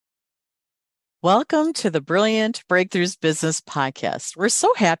Welcome to the Brilliant Breakthroughs Business Podcast. We're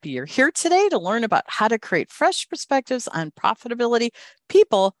so happy you're here today to learn about how to create fresh perspectives on profitability,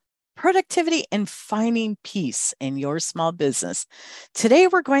 people, productivity, and finding peace in your small business. Today,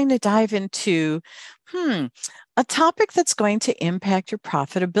 we're going to dive into a topic that's going to impact your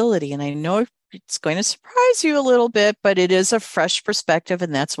profitability. And I know it's going to surprise you a little bit, but it is a fresh perspective,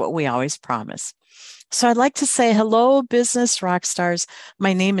 and that's what we always promise. So I'd like to say hello, business rock stars.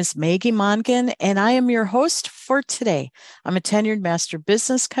 My name is Maggie Mongan, and I am your host for today. I'm a tenured master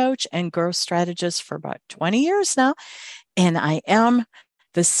business coach and growth strategist for about 20 years now, and I am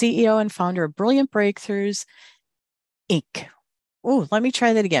the CEO and founder of Brilliant Breakthroughs, Inc. Oh, let me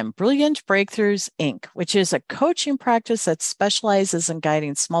try that again. Brilliant Breakthroughs, Inc., which is a coaching practice that specializes in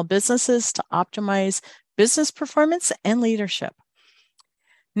guiding small businesses to optimize business performance and leadership.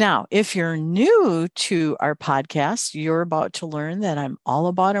 Now, if you're new to our podcast, you're about to learn that I'm all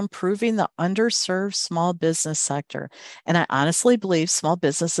about improving the underserved small business sector. And I honestly believe small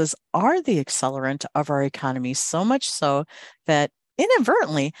businesses are the accelerant of our economy, so much so that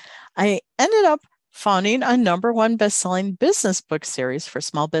inadvertently, I ended up founding a #1 best-selling business book series for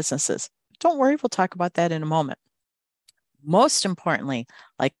small businesses. Don't worry, we'll talk about that in a moment. Most importantly,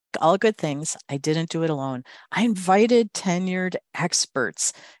 like all good things, I didn't do it alone. I invited tenured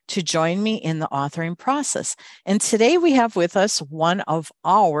experts to join me in the authoring process. And today we have with us one of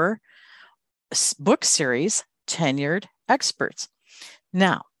our book series, Tenured Experts.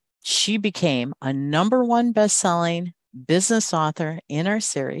 Now, she became a #1 best-selling business author in our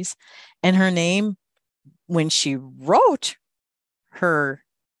series. And her name, when she wrote her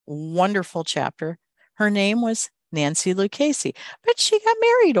wonderful chapter, her name was Nancy Lucchese, but she got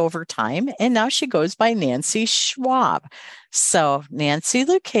married over time and now she goes by Nancy Schwab. So Nancy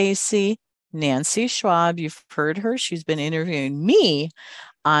Lucchese, Nancy Schwab, you've heard her. She's been interviewing me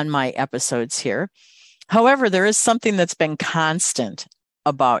on my episodes here. However, there is something that's been constant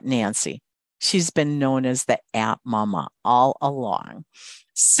about Nancy. She's been known as the App Mama all along.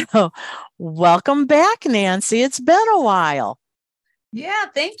 So welcome back, Nancy. It's been a while. Yeah,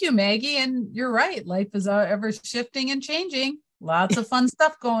 thank you, Maggie. And you're right. Life is ever shifting and changing. Lots of fun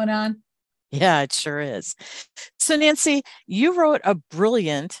stuff going on. Yeah, it sure is. So, Nancy, you wrote a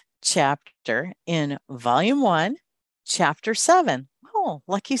brilliant chapter in Volume 1, Chapter 7. Oh,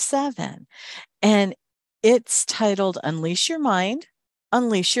 lucky 7. And it's titled Unleash Your Mind,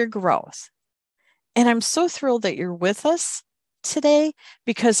 Unleash Your Growth. And I'm so thrilled that you're with us today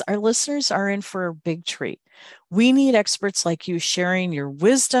because our listeners are in for a big treat. We need experts like you sharing your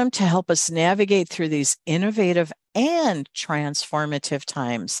wisdom to help us navigate through these innovative and transformative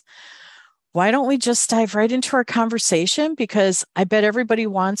times. Why don't we just dive right into our conversation? Because I bet everybody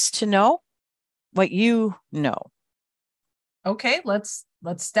wants to know what you know. Okay, let's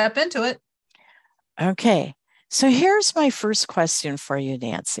step into it. Okay. So here's my first question for you,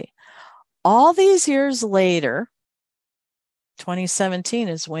 Nancy. All these years later, 2017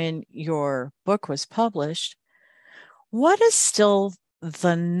 is when your book was published. What is still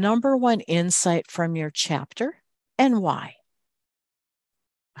the #1 insight from your chapter and why?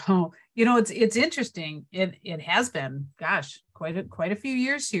 Oh, it's interesting. It has been, gosh, quite a few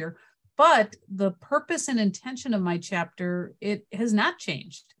years here, but the purpose and intention of my chapter, it has not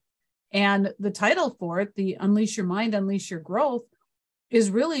changed. And the title for it, the Unleash Your Mind, Unleash Your Growth,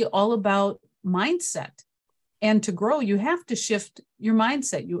 is really all about mindset. And to grow, you have to shift your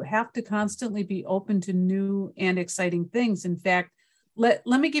mindset. You have to constantly be open to new and exciting things. In fact, let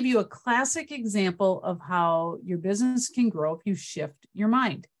me give you a classic example of how your business can grow if you shift your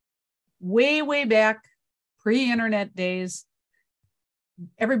mind. Way back, pre-internet days,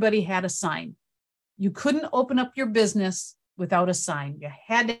 everybody had a sign. You couldn't open up your business without a sign. You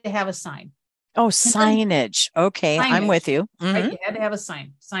had to have a sign. Oh, signage. Okay, signage, I'm with you. Mm-hmm. Right? You had to have a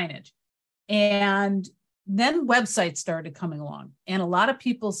signage. And then websites started coming along. And a lot of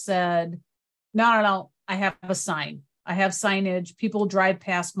people said, no, I have a sign. I have signage. People drive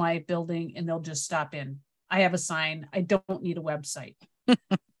past my building and they'll just stop in. I have a sign. I don't need a website.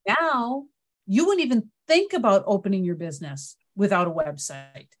 Now, you wouldn't even think about opening your business without a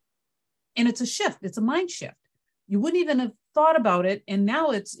website. And it's a shift. It's a mind shift. You wouldn't even have thought about it. And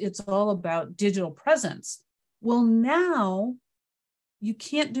now it's all about digital presence. Well, now you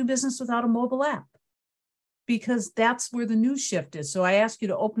can't do business without a mobile app because that's where the new shift is. So I ask you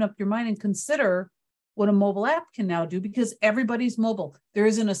to open up your mind and consider what a mobile app can now do because everybody's mobile. There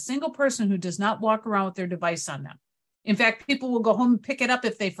isn't a single person who does not walk around with their device on them. In fact, people will go home and pick it up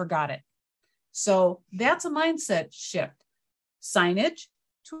if they forgot it. So that's a mindset shift. Signage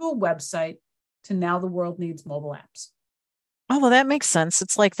to a website to now the world needs mobile apps. Oh, well, that makes sense.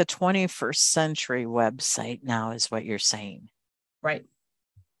 It's like the 21st century website now is what you're saying. Right.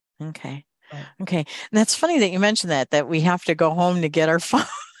 Okay. Right. Okay. And that's funny that you mentioned that we have to go home to get our phones.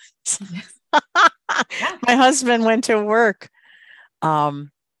 Yeah. My husband went to work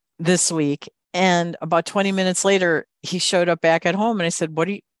this week, and about 20 minutes later, he showed up back at home, and I said, what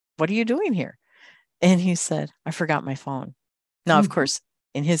are you doing here? And he said, I forgot my phone. Now, of course,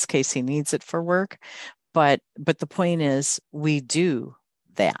 in his case, he needs it for work, but the point is we do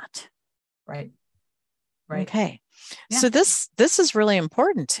that. Right. Right. Okay. Yeah. So this is really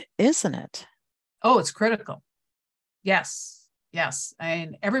important, isn't it? Oh, it's critical. Yes. Yes.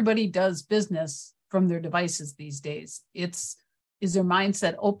 And everybody does business from their devices these days. Is their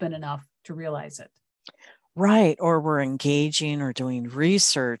mindset open enough to realize it? Right. Or we're engaging or doing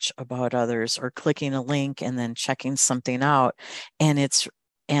research about others or clicking a link and then checking something out. And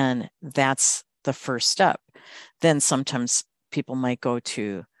that's the first step. Then sometimes people might go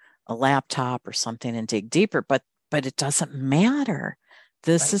to a laptop or something and dig deeper, but it doesn't matter.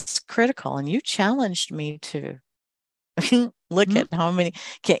 This is critical. And you challenged me to look at how many.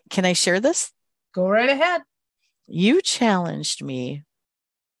 Can I share this? Go right ahead. You challenged me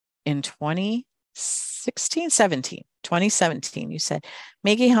in 2017. You said,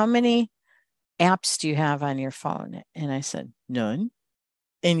 Maggie, how many apps do you have on your phone? And I said, none.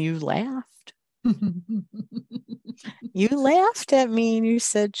 And you laughed. You laughed at me and you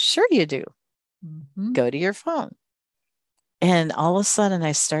said, sure you do. Go to your phone. And all of a sudden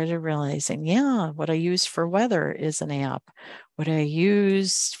I started realizing, what I use for weather is an app. What I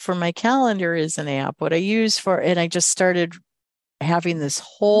use for my calendar is an app. And I just started having this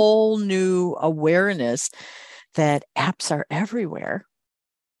whole new awareness that apps are everywhere.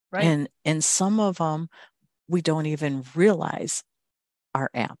 Right. And some of them we don't even realize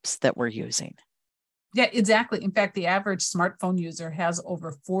are apps that we're using. Yeah, exactly. In fact, the average smartphone user has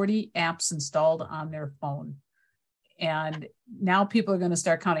over 40 apps installed on their phone. And now people are going to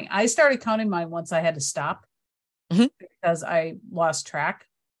start counting. I started counting mine once I had to stop because I lost track.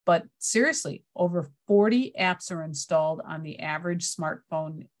 But seriously, over 40 apps are installed on the average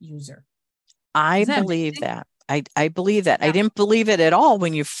smartphone user. I believe that. I believe that. Yeah. I didn't believe it at all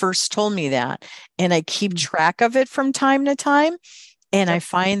when you first told me that. And I keep track of it from time to time. And I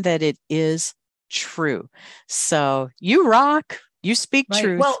find that it is true. So you rock. You speak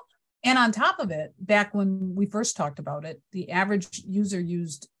truth. Well, and on top of it, back when we first talked about it, the average user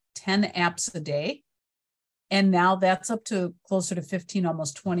used 10 apps a day. And now that's up to closer to 15,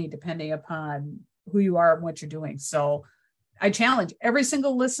 almost 20, depending upon who you are and what you're doing. So I challenge every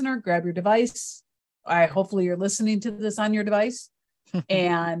single listener, grab your device. Hopefully you're listening to this on your device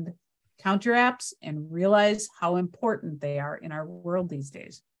and count your apps and realize how important they are in our world these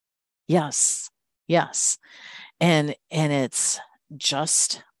days. Yes. Yes. And it's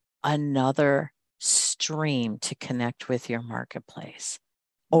just another stream to connect with your marketplace.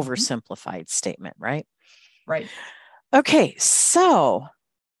 Oversimplified statement, right? Right. Okay. So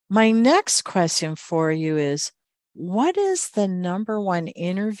my next question for you is, what is the number one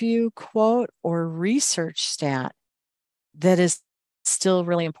interview quote or research stat that is still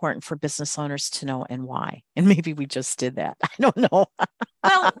really important for business owners to know, and why? And maybe we just did that. I don't know.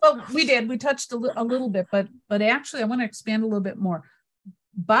 well, we did. We touched a little bit, but actually I want to expand a little bit more.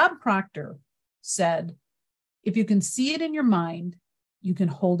 Bob Proctor said, if you can see it in your mind, you can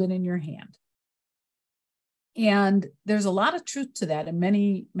hold it in your hand. And there's a lot of truth to that in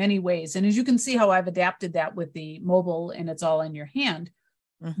many, many ways. And as you can see how I've adapted that with the mobile and it's all in your hand,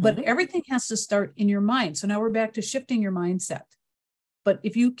 but everything has to start in your mind. So now we're back to shifting your mindset. But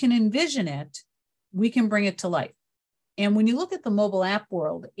if you can envision it, we can bring it to life. And when you look at the mobile app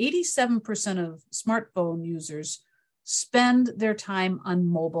world, 87% of smartphone users spend their time on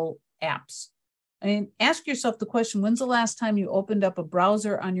mobile apps. I mean, ask yourself the question, when's the last time you opened up a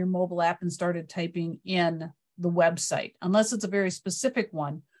browser on your mobile app and started typing in the website? Unless it's a very specific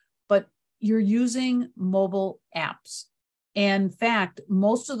one, but you're using mobile apps. And in fact,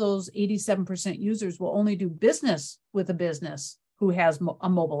 most of those 87% users will only do business with a business who has a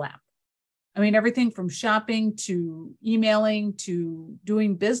mobile app. I mean, everything from shopping to emailing to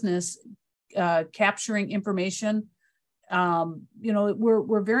doing business, capturing information.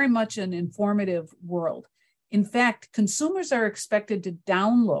 We're very much an informative world. In fact, consumers are expected to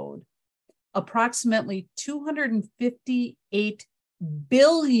download approximately 258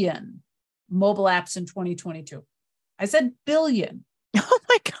 billion mobile apps in 2022. I said billion. Oh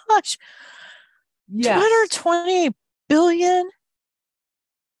my gosh. Yes. 228 billion?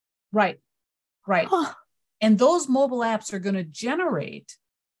 Right. Huh. And those mobile apps are going to generate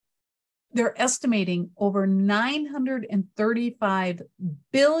they're estimating over $935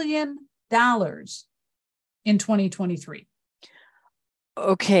 billion in 2023.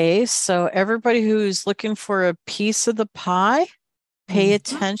 Okay, so everybody who's looking for a piece of the pie, pay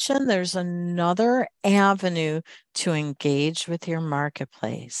attention. There's another avenue to engage with your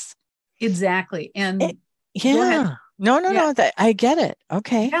marketplace. Exactly. And yeah. Go ahead. No, I get it.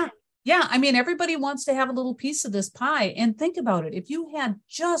 Okay. Yeah. I mean, everybody wants to have a little piece of this pie. And think about it. If you had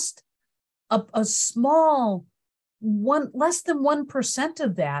just a small less than 1%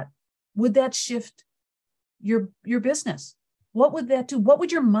 of that, would that shift your business? What would that do? What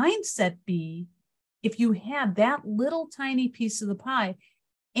would your mindset be if you had that little tiny piece of the pie?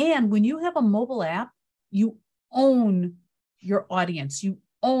 And when you have a mobile app, you own your audience, you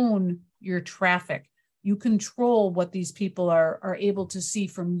own your traffic, you control what these people are able to see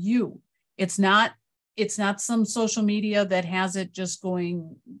from you. It's not some social media that has it just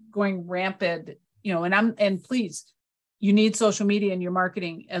going rampant, and please, you need social media in your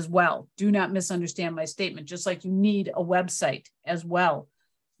marketing as well. Do not misunderstand my statement, just like you need a website as well.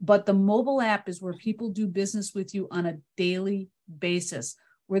 But the mobile app is where people do business with you on a daily basis,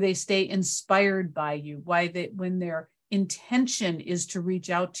 where they stay inspired by you, when their intention is to reach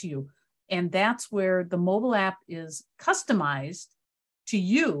out to you. And that's where the mobile app is customized to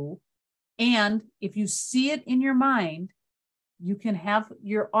you. And if you see it in your mind, you can have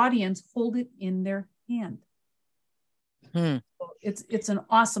your audience hold it in their hand. So it's an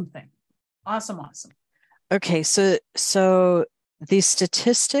awesome thing. Awesome. Okay, so these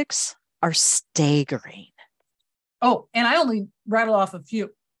statistics are staggering. Oh, and I only rattle off a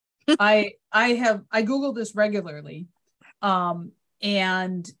few. I Google this regularly, and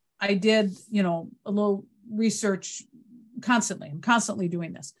I did a little research constantly. I'm constantly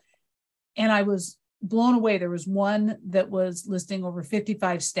doing this, and I was blown away. There was one that was listing over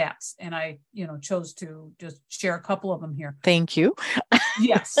 55 stats, and I chose to just share a couple of them here. Thank you.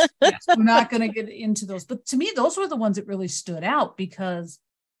 Yes. We're not going to get into those, but to me, those were the ones that really stood out, because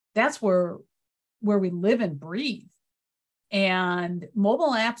that's where we live and breathe. And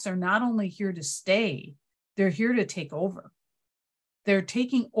mobile apps are not only here to stay, they're here to take over. They're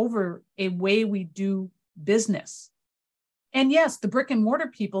taking over a way we do business. And yes, the brick and mortar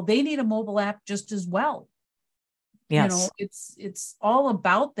people, they need a mobile app just as well. Yes. It's all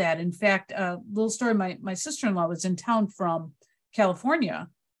about that. In fact, a little story, my sister-in-law was in town from California,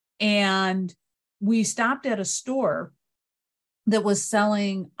 and we stopped at a store that was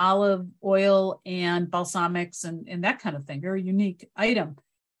selling olive oil and balsamics and that kind of thing, very unique item.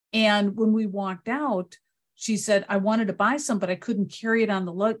 And when we walked out, she said, I wanted to buy some, but I couldn't carry it on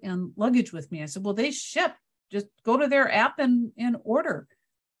the luggage with me. I said, well, they ship. Just go to their app and order.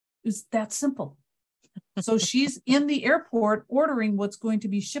 It's that simple. So she's in the airport ordering what's going to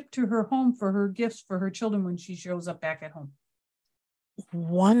be shipped to her home for her gifts for her children when she shows up back at home.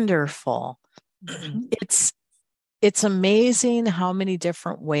 Wonderful. It's amazing how many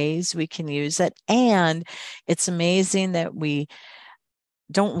different ways we can use it. And it's amazing that we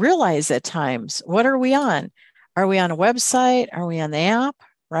don't realize at times, what are we on? Are we on a website? Are we on the app?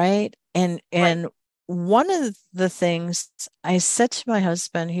 Right. And one of the things I said to my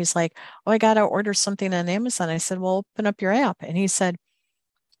husband, he's like, oh, I got to order something on Amazon. I said, well, open up your app. And he said,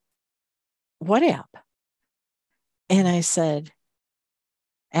 what app? And I said,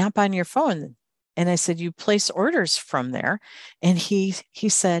 app on your phone. And I said, you place orders from there. And he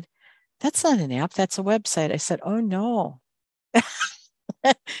said, that's not an app. That's a website. I said, oh, no.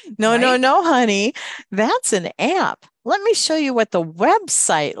 No, honey. That's an app. Let me show you what the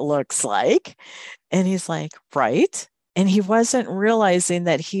website looks like. And he's like, right. And he wasn't realizing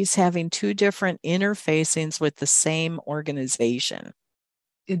that he's having two different interfacings with the same organization.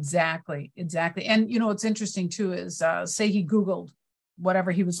 Exactly. And, what's interesting too is say he Googled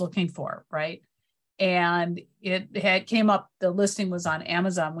whatever he was looking for, right? And it came up, the listing was on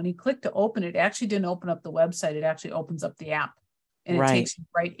Amazon. When he clicked to open it, actually didn't open up the website. It actually opens up the app, and it takes you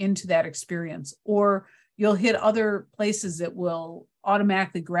right into that experience. Or you'll hit other places that will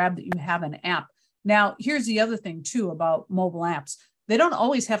automatically grab that you have an app. Now, here's the other thing too about mobile apps. They don't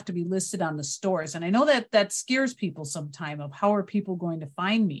always have to be listed on the stores. And I know that scares people sometime, of how are people going to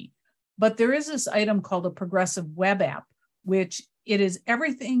find me? But there is this item called a progressive web app, which it is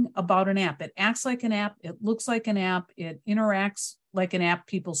everything about an app. It acts like an app. It looks like an app. It interacts like an app.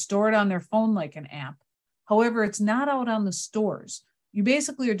 People store it on their phone like an app. However, it's not out on the stores. You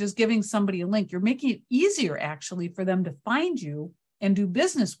basically are just giving somebody a link. You're making it easier actually for them to find you and do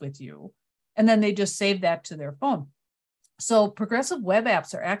business with you. And then they just save that to their phone. So progressive web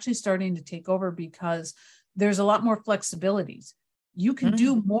apps are actually starting to take over because there's a lot more flexibilities. You can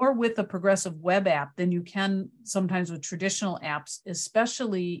do more with a progressive web app than you can sometimes with traditional apps,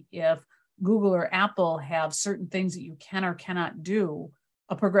 especially if Google or Apple have certain things that you can or cannot do.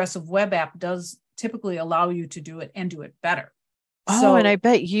 A progressive web app does typically allow you to do it and do it better. Oh, and I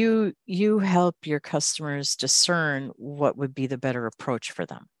bet you help your customers discern what would be the better approach for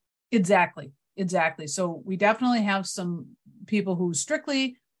them. Exactly. So we definitely have some people who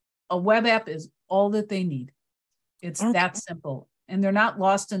strictly a web app is all that they need. It's that simple. And they're not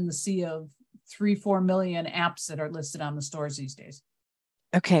lost in the sea of 3-4 million apps that are listed on the stores these days.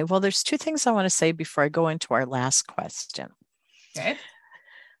 Okay. Well, there's two things I want to say before I go into our last question. Okay.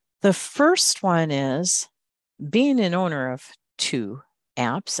 The first one is being an owner of 2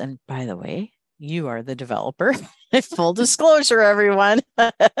 apps. And by the way, you are the developer. Full disclosure, everyone.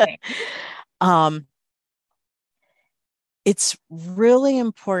 It's really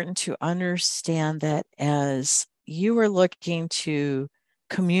important to understand that as you are looking to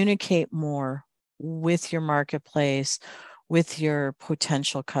communicate more with your marketplace, with your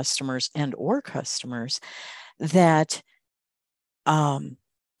potential customers or customers, that on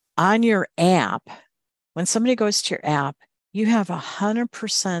your app, when somebody goes to your app, you have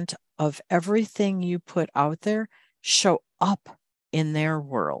 100% of everything you put out there show up in their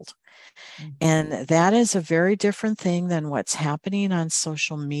world. And that is a very different thing than what's happening on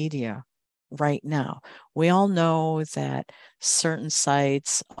social media right now. We all know that certain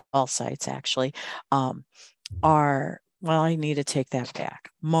sites, all sites actually, are, well, I need to take that back.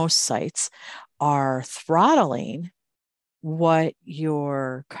 Most sites are throttling what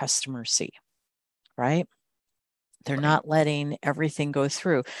your customers see, right? They're not letting everything go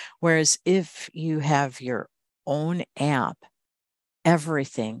through. Whereas if you have your own app,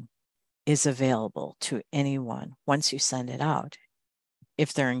 everything is available to anyone once you send it out,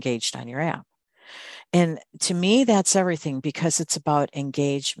 if they're engaged on your app. And to me, that's everything, because it's about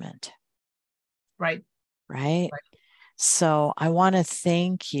engagement. Right. So I want to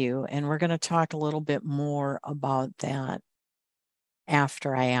thank you. And we're going to talk a little bit more about that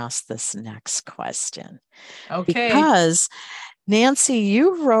after I ask this next question. Okay. Because Nancy,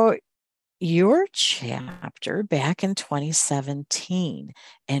 you wrote your chapter back in 2017.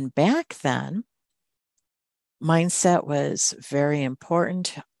 And back then, mindset was very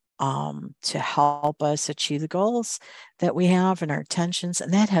important to help us achieve the goals that we have and our intentions,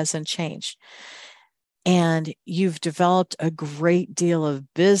 and that hasn't changed. And you've developed a great deal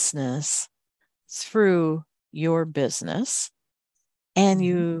of business through your business.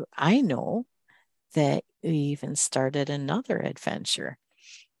 And I know that you even started another adventure.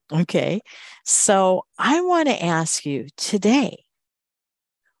 Okay. So I want to ask you today,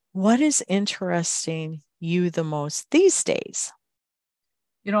 what is interesting you the most these days?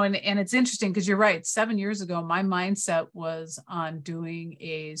 And it's interesting because you're right. 7 years ago, my mindset was on doing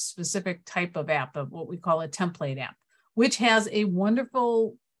a specific type of app, of what we call a template app, which has a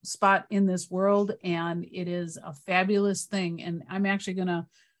wonderful spot in this world. And it is a fabulous thing. And I'm actually going to,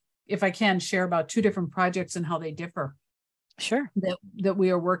 if I can, share about 2 different projects and how they differ. Sure. That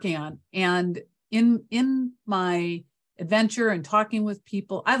we are working on. And in my adventure and talking with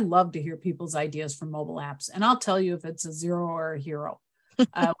people, I love to hear people's ideas for mobile apps. And I'll tell you if it's a zero or a hero.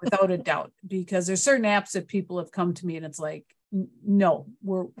 Without a doubt, because there's certain apps that people have come to me and it's like, no,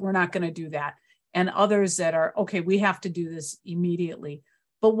 we're not going to do that. And others that are, okay, we have to do this immediately.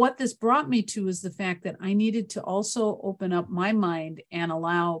 But what this brought me to is the fact that I needed to also open up my mind and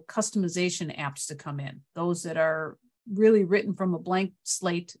allow customization apps to come in, those that are really written from a blank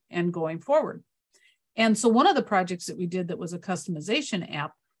slate and going forward. And so one of the projects that we did that was a customization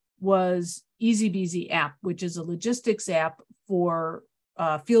app was Easy Beasy app, which is a logistics app for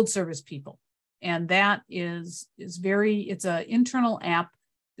field service people. And that it's an internal app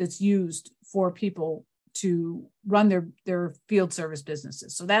that's used for people to run their field service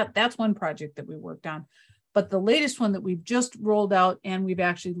businesses. So that's one project that we worked on. But the latest one that we've just rolled out, and we've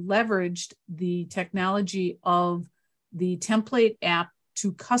actually leveraged the technology of the template app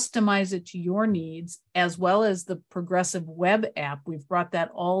to customize it to your needs, as well as the progressive web app. We've brought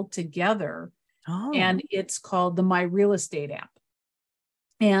that all together. And it's called the My Real Estate app.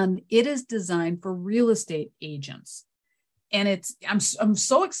 And it is designed for real estate agents. And I'm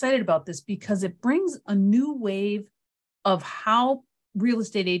so excited about this because it brings a new wave of how real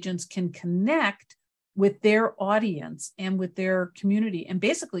estate agents can connect with their audience and with their community and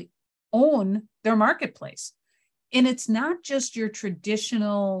basically own their marketplace. And it's not just your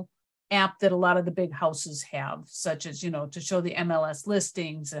traditional app that a lot of the big houses have, such as, to show the MLS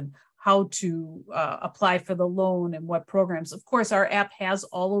listings and how to apply for the loan and what programs. Of course, our app has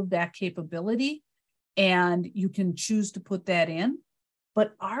all of that capability, and you can choose to put that in.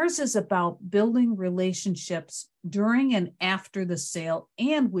 But ours is about building relationships during and after the sale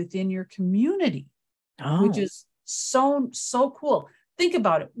and within your community, which is so cool. Think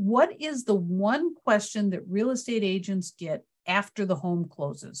about it. What is the one question that real estate agents get after the home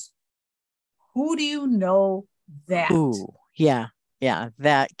closes? Who do you know that? Ooh, yeah,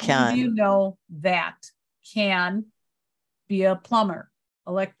 that can. Who do you know that can be a plumber,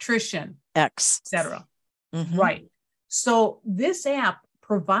 electrician, etc. Mm-hmm. Right. So this app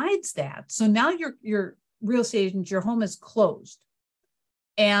provides that. So now your real estate agent, your home is closed,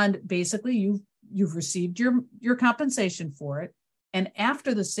 and basically you've received your compensation for it. And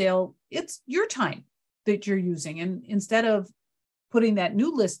after the sale, it's your time that you're using. And instead of putting that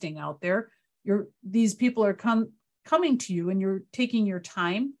new listing out there, these people are coming to you, and you're taking your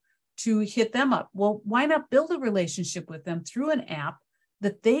time to hit them up. Well, why not build a relationship with them through an app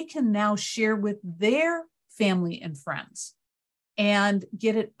that they can now share with their family and friends and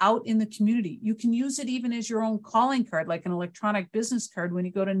get it out in the community? You can use it even as your own calling card, like an electronic business card when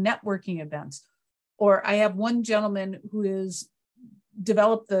you go to networking events. Or I have one gentleman who has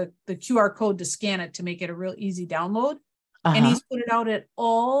developed the QR code to scan it to make it a real easy download. And he's put it out at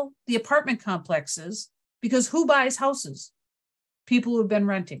all the apartment complexes, because who buys houses? People who've been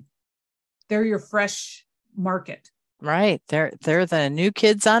renting. They're your fresh market. Right. They're the new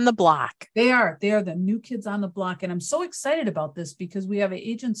kids on the block. They are the new kids on the block. And I'm so excited about this because we have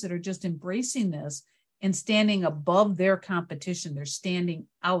agents that are just embracing this and standing above their competition. They're standing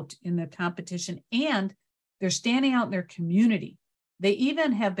out in the competition, and they're standing out in their community. They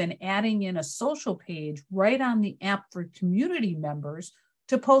even have been adding in a social page right on the app for community members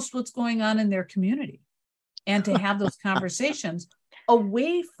to post what's going on in their community and to have those conversations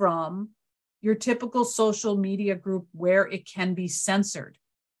away from your typical social media group where it can be censored,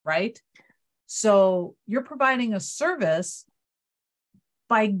 right? So you're providing a service.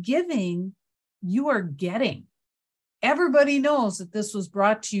 By giving, you are getting. Everybody knows that this was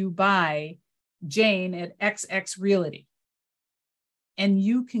brought to you by Jane at XX Realty. And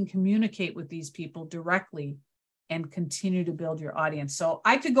you can communicate with these people directly and continue to build your audience. So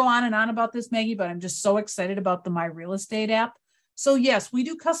I could go on and on about this, Maggie, but I'm just so excited about the My Real Estate app. So yes, we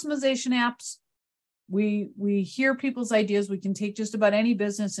do customization apps. We hear people's ideas. We can take just about any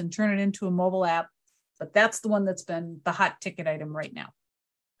business and turn it into a mobile app, but that's the one that's been the hot ticket item right now.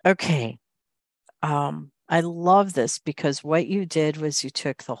 Okay. I love this because what you did was you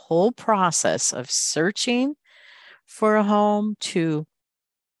took the whole process of searching for a home to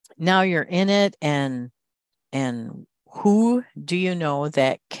now you're in it, and who do you know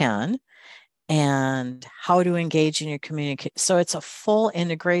that can, and how to engage in your communication. So it's a full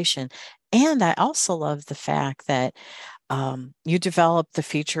integration. And I also love the fact that you developed the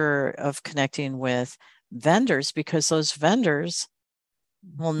feature of connecting with vendors, because those vendors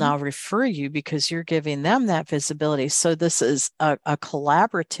will now refer you because you're giving them that visibility. So this is a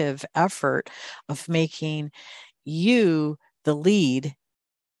collaborative effort of making you the lead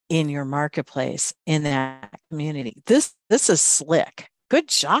in your marketplace, in that community. This is slick. Good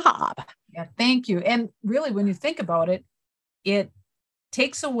job. Yeah, thank you. And really, when you think about it, it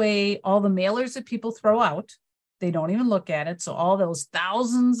takes away all the mailers that people throw out. They don't even look at it. So all those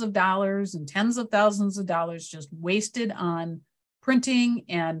thousands of dollars and tens of thousands of dollars just wasted on printing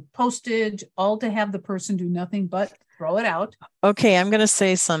and postage, all to have the person do nothing but throw it out. Okay, I'm going to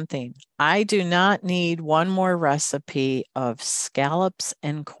say something. I do not need one more recipe of scallops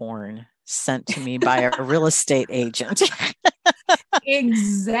and corn sent to me by a real estate agent.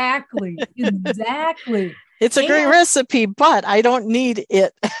 Exactly. It's a great recipe, but I don't need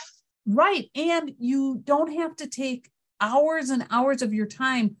it. Right. And you don't have to take hours and hours of your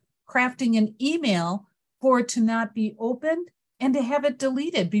time crafting an email for it to not be opened and to have it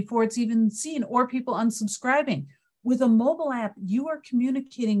deleted before it's even seen, or people unsubscribing. With a mobile app, you are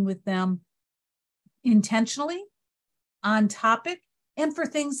communicating with them intentionally, on topic, and for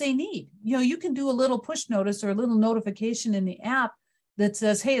things they need. You know, you can do a little push notice or a little notification in the app that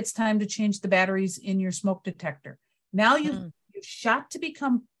says, hey, it's time to change the batteries in your smoke detector. Now you've shot to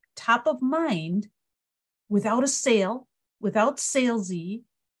become top of mind without a sale, without salesy,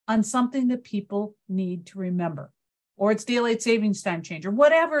 on something that people need to remember. Or it's daylight savings time change, or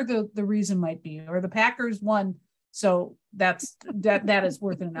whatever the reason might be, or the Packers won. So that is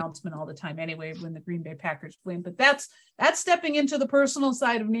worth an announcement all the time anyway, when the Green Bay Packers win. But that's stepping into the personal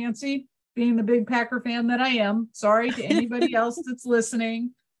side of Nancy, being the big Packer fan that I am. Sorry to anybody else that's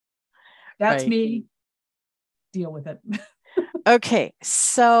listening. That's right. Me. Deal with it. Okay.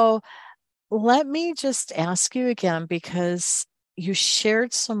 So let me just ask you again, because you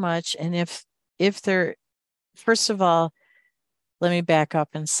shared so much. And if there, first of all, let me back up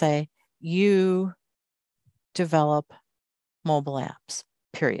and say you develop mobile apps,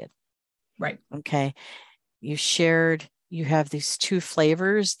 period. Right. Okay. You shared, you have these two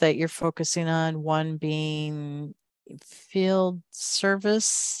flavors that you're focusing on, one being field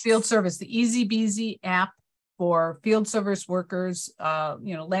service. Field service, the Easy Beasy app for field service workers,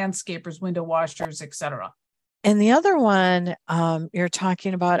 landscapers, window washers, etc. And the other one you're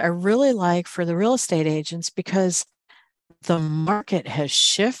talking about, I really like for the real estate agents because the market has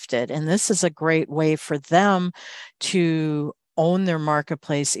shifted. And this is a great way for them to own their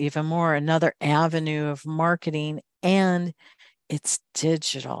marketplace even more, another avenue of marketing, and it's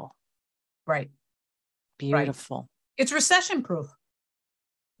digital. Right. Beautiful. Right. It's recession proof.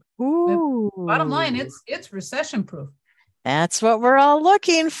 Ooh. Bottom line, it's recession proof. That's what we're all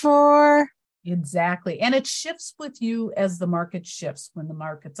looking for. Exactly. And it shifts with you as the market shifts. When the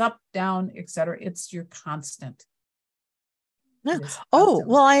market's up, down, etc. It's your constant. Yeah. Oh,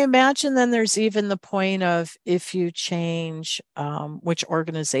 well, I imagine then there's even the point of if you change which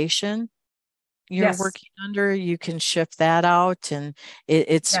organization you're working under, you can shift that out, and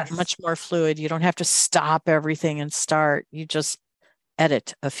it's much more fluid. You don't have to stop everything and start. You just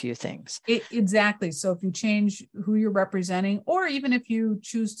edit a few things. Exactly. So if you change who you're representing, or even if you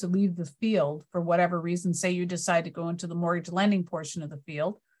choose to leave the field for whatever reason, say you decide to go into the mortgage lending portion of the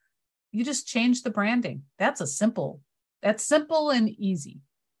field, you just change the branding. That's simple and easy.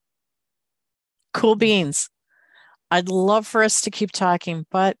 Cool beans. I'd love for us to keep talking,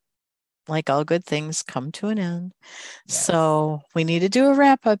 but like all good things come to an end. Yes. So we need to do a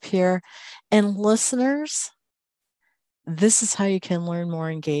wrap up here. And listeners, this is how you can learn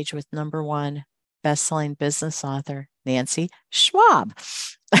more, engage with #1 best-selling business author, Nancy Schwab.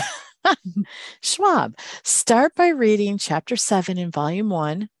 Schwab. Start by reading Chapter 7 in Volume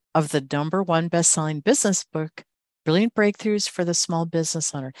 1 of the #1 best-selling business book, Brilliant Breakthroughs for the Small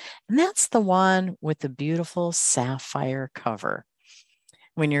Business Owner. And that's the one with the beautiful sapphire cover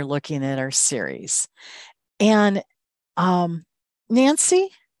when you're looking at our series. And Nancy,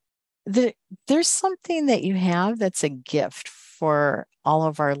 there's something that you have that's a gift for all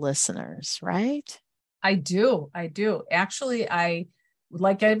of our listeners, right? I do. Actually, I would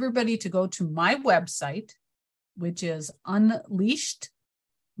like everybody to go to my website, which is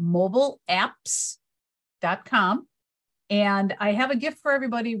unleashedmobileapps.com. And I have a gift for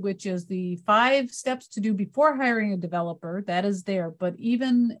everybody, which is the 5 steps to do before hiring a developer. That is there. But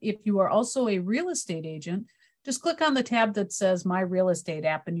even if you are also a real estate agent, just click on the tab that says My Real Estate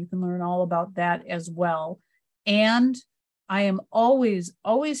App, and you can learn all about that as well. And I am always,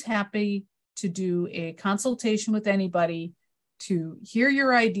 always happy to do a consultation with anybody to hear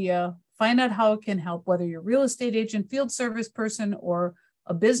your idea, find out how it can help, whether you're a real estate agent, field service person, or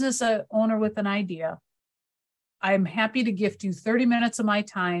a business owner with an idea. I'm happy to gift you 30 minutes of my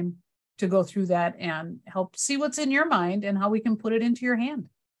time to go through that and help see what's in your mind and how we can put it into your hand.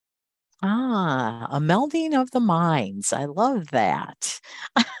 A melding of the minds. I love that.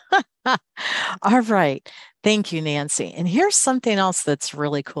 All right. Thank you, Nancy. And here's something else that's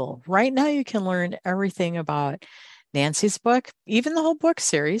really cool. Right now, you can learn everything about Nancy's book, even the whole book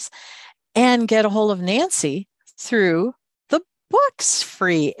series, and get a hold of Nancy through the Books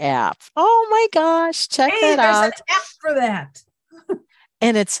Free app. Oh my gosh, check that out. There's an app for that.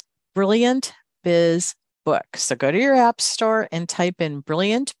 And it's Brilliant Biz Book. So go to your app store and type in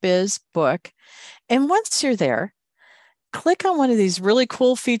Brilliant Biz Book. And once you're there, click on one of these really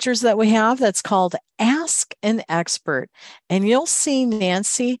cool features that we have that's called Ask an Expert. And you'll see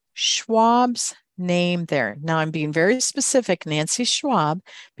Nancy Schwab's name there. Now I'm being very specific, Nancy Schwab,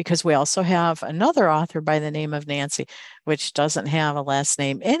 because we also have another author by the name of Nancy, which doesn't have a last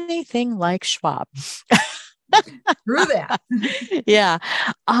name anything like Schwab. Through that. Yeah.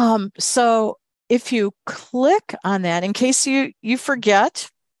 So if you click on that, in case you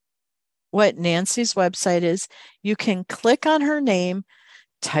forget what Nancy's website is, you can click on her name,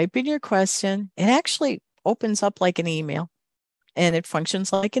 type in your question. It actually opens up like an email, and it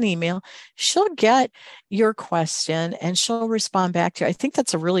functions like an email. She'll get your question and she'll respond back to you. I think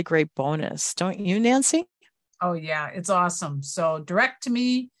that's a really great bonus. Don't you, Nancy? Oh, yeah. It's awesome. So direct to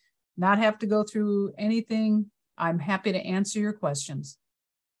me, not have to go through anything. I'm happy to answer your questions.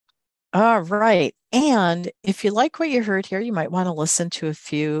 All right. And if you like what you heard here, you might want to listen to a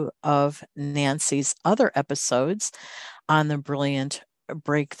few of Nancy's other episodes on the Brilliant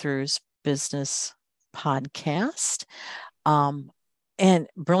Breakthroughs Business podcast. And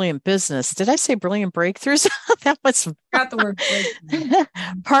Brilliant Business. Did I say Brilliant Breakthroughs? That was got the word breakthrough.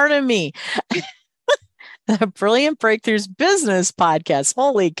 Pardon me. the Brilliant Breakthroughs Business Podcast.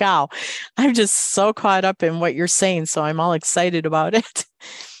 Holy cow. I'm just so caught up in what you're saying. So I'm all excited about it.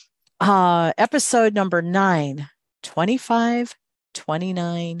 Episode number 9, 25,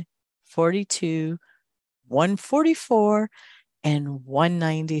 29, 42, 144, and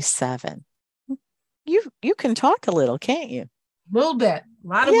 197. You can talk a little, can't you? A little bit. A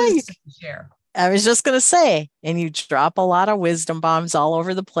lot of wisdom to share. I was just going to say, and you drop a lot of wisdom bombs all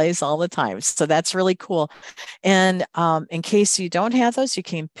over the place all the time. So that's really cool. And in case you don't have those, you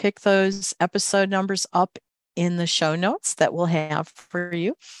can pick those episode numbers up in the show notes that we'll have for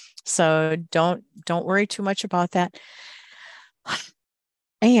you. So don't worry too much about that.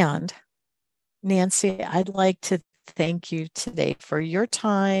 And Nancy, I'd like to thank you today for your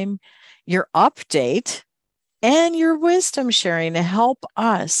time, your update, and your wisdom sharing to help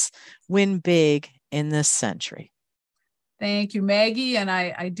us win big in this century. Thank you, Maggie. And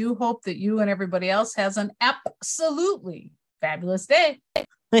I do hope that you and everybody else has an absolutely fabulous day.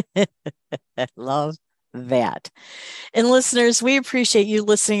 Love that. And listeners, we appreciate you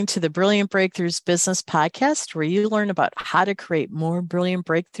listening to the Brilliant Breakthroughs Business Podcast, where you learn about how to create more brilliant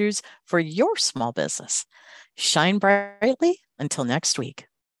breakthroughs for your small business. Shine brightly until next week.